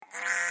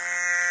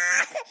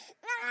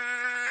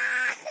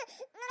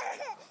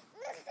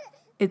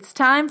It's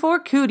time for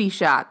Cootie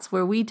Shots,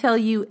 where we tell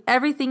you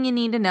everything you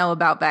need to know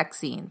about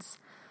vaccines.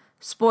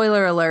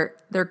 Spoiler alert,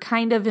 they're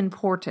kind of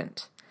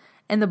important.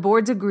 And the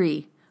boards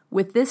agree,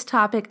 with this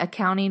topic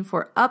accounting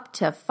for up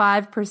to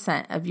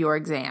 5% of your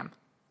exam.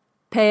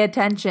 Pay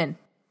attention.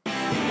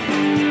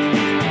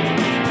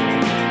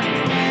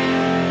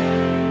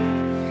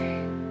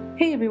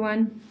 Hey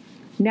everyone.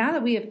 Now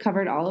that we have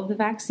covered all of the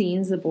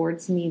vaccines the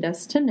boards need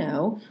us to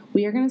know,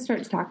 we are going to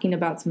start talking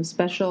about some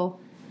special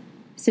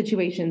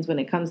situations when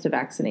it comes to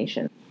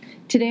vaccination.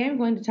 Today I'm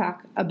going to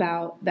talk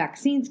about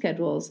vaccine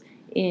schedules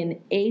in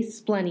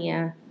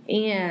asplenia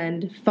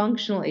and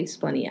functional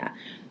asplenia.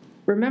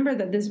 Remember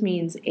that this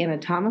means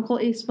anatomical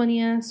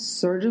asplenia,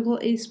 surgical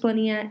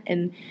asplenia,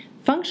 and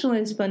functional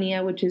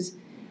asplenia, which is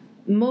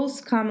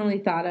most commonly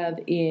thought of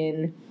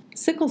in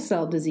sickle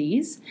cell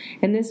disease,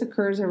 and this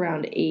occurs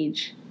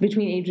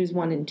between ages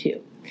 1 and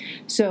 2.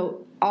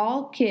 So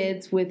all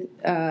kids with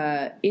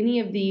any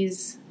of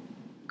these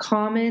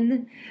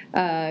common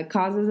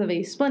causes of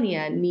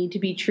asplenia need to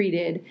be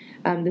treated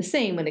the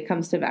same when it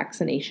comes to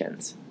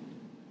vaccinations.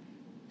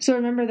 So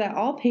remember that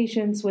all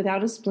patients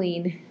without a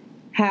spleen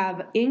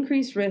have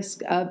increased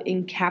risk of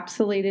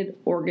encapsulated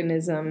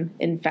organism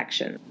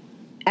infection.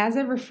 As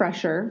a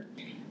refresher,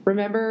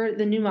 remember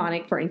the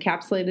mnemonic for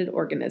encapsulated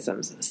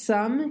organisms.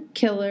 Some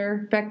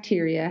killer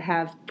bacteria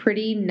have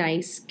pretty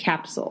nice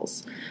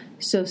capsules.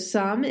 So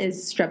some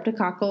is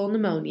streptococcal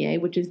pneumoniae,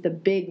 which is the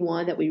big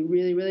one that we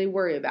really, really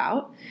worry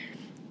about.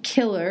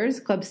 Killers,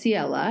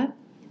 Klebsiella.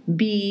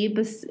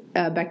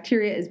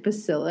 Bacteria is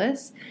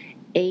Bacillus.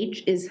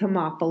 H is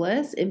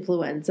Haemophilus,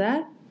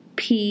 influenza.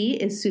 P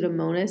is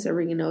Pseudomonas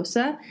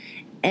aeruginosa.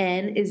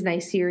 N is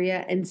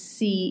Neisseria, and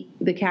C,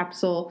 the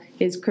capsule,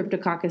 is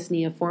Cryptococcus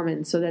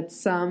neoformans. So that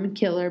some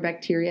killer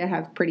bacteria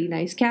have pretty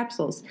nice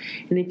capsules.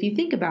 And if you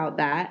think about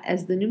that,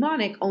 as the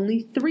mnemonic,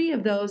 only 3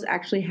 of those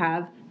actually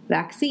have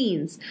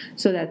vaccines.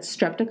 So that's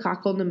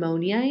streptococcal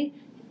pneumoniae,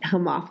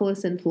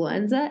 Haemophilus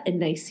influenza,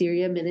 and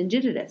Neisseria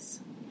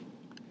meningitidis.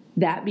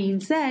 That being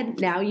said,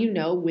 now you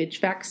know which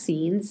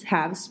vaccines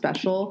have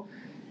special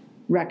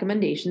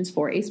recommendations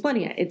for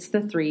asplenia. It's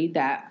the 3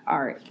 that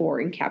are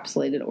for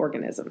encapsulated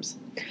organisms.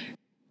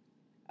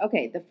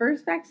 Okay, the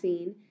first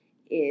vaccine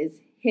is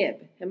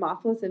Hib,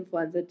 Haemophilus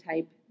influenza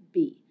type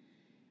B.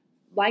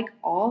 Like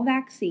all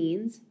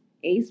vaccines,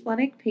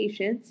 asplenic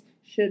patients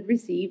should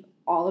receive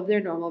all of their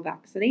normal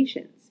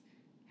vaccinations.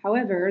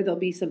 However, there'll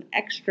be some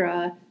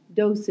extra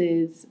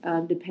doses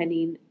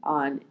depending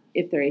on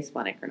if they're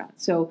asplenic or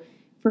not. So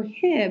for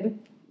Hib,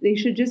 they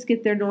should just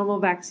get their normal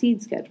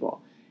vaccine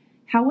schedule.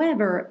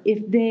 However,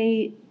 if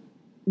they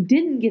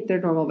didn't get their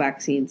normal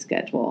vaccine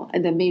schedule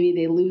and then maybe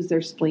they lose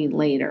their spleen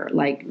later,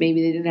 like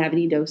maybe they didn't have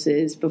any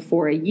doses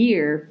before a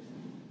year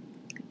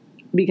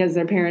because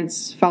their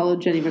parents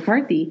followed Jenny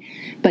McCarthy,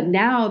 but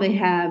now they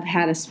have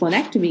had a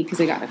splenectomy because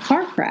they got in a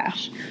car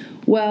crash,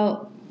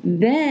 well,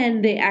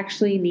 then they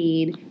actually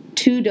need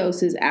 2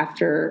 doses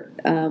after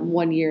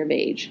 1 year of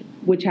age,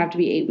 which have to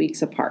be 8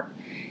 weeks apart.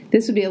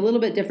 This would be a little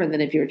bit different than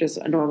if you're just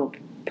a normal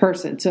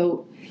person.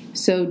 So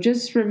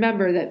just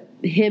remember that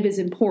Hib is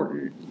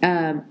important.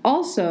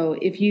 Also,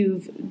 if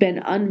you've been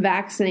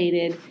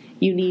unvaccinated,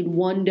 you need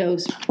 1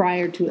 dose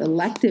prior to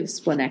elective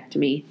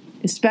splenectomy,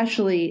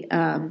 especially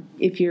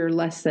if you're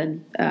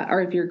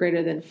if you're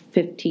greater than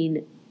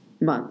 15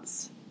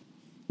 months.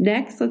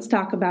 Next, let's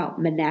talk about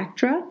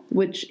Menactra,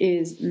 which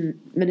is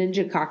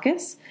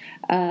meningococcus,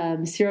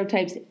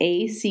 serotypes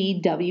A, C,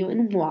 W,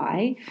 and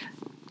Y.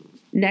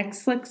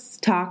 Next, let's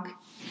talk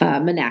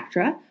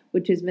Menactra,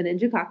 which is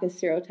meningococcus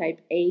serotype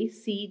A,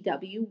 C,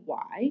 W,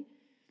 Y.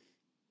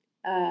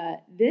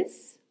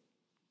 This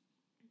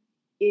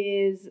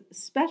is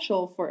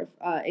special for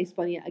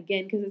asplenia,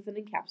 again, because it's an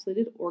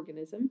encapsulated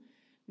organism.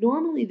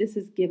 Normally, this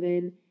is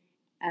given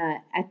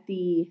at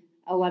the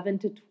 11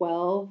 to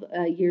 12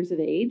 years of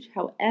age.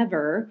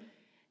 However,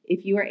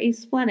 if you are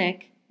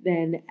asplenic,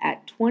 then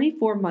at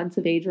 24 months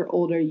of age or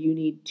older, you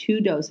need 2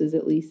 doses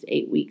at least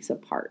 8 weeks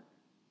apart.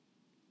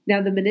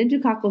 Now, the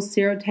meningococcal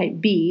serotype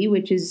B,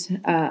 which is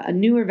a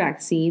newer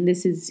vaccine,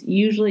 this is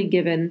usually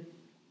given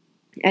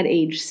at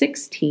age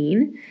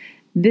 16.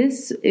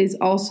 This is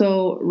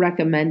also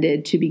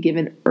recommended to be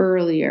given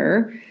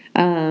earlier,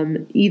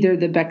 either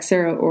the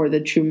Bexsero or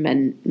the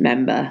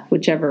Trumemba,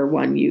 whichever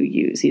one you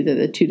use, either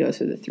the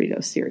 2-dose or the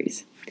 3-dose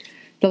series.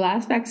 The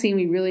last vaccine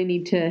we really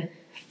need to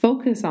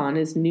focus on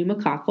is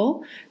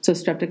pneumococcal, so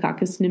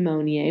Streptococcus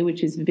pneumoniae,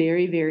 which is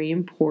very, very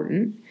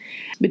important.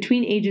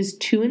 Between ages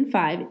 2 and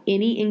 5,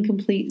 any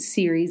incomplete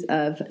series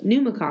of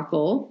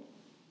pneumococcal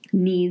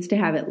needs to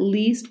have at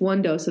least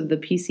 1 dose of the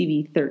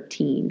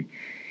PCV13.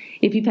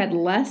 If you've had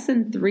less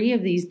than 3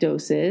 of these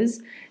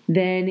doses,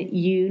 then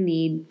you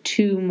need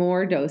 2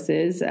 more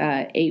doses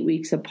 8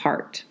 weeks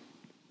apart.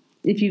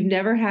 If you've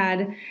never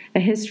had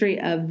a history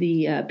of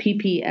the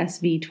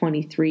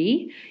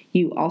PPSV23,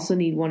 you also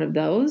need 1 of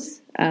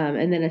those,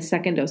 and then a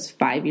second dose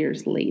 5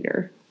 years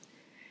later.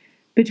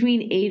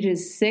 Between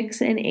ages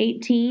 6 and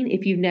 18,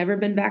 if you've never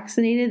been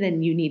vaccinated,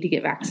 then you need to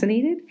get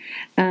vaccinated.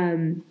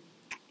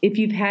 If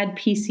you've had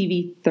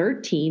PCV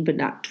 13 but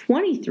not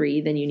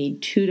 23, then you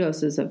need 2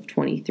 doses of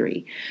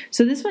 23.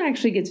 So this one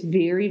actually gets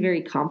very,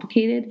 very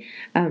complicated.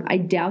 I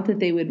doubt that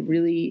they would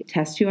really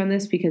test you on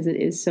this because it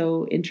is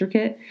so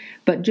intricate.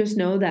 But just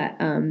know that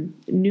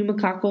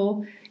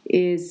pneumococcal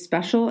is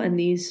special, and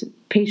these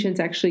patients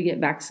actually get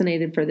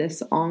vaccinated for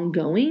this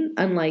ongoing,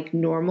 unlike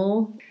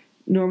normal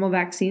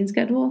vaccine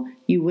schedule.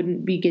 You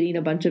wouldn't be getting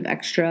a bunch of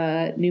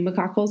extra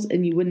pneumococcals,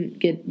 and you wouldn't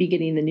be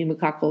getting the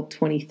pneumococcal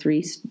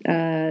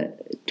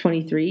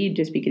 23, you'd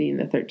just be getting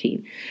the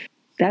 13.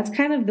 That's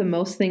kind of the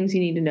most things you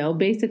need to know.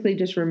 Basically,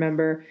 just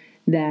remember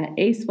that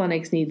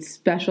asplenics need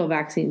special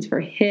vaccines for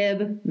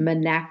Hib,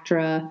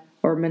 Menactra,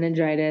 or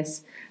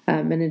meningitis,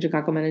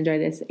 meningococcal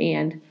meningitis,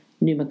 and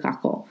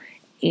pneumococcal.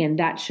 And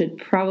that should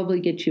probably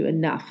get you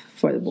enough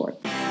for the board.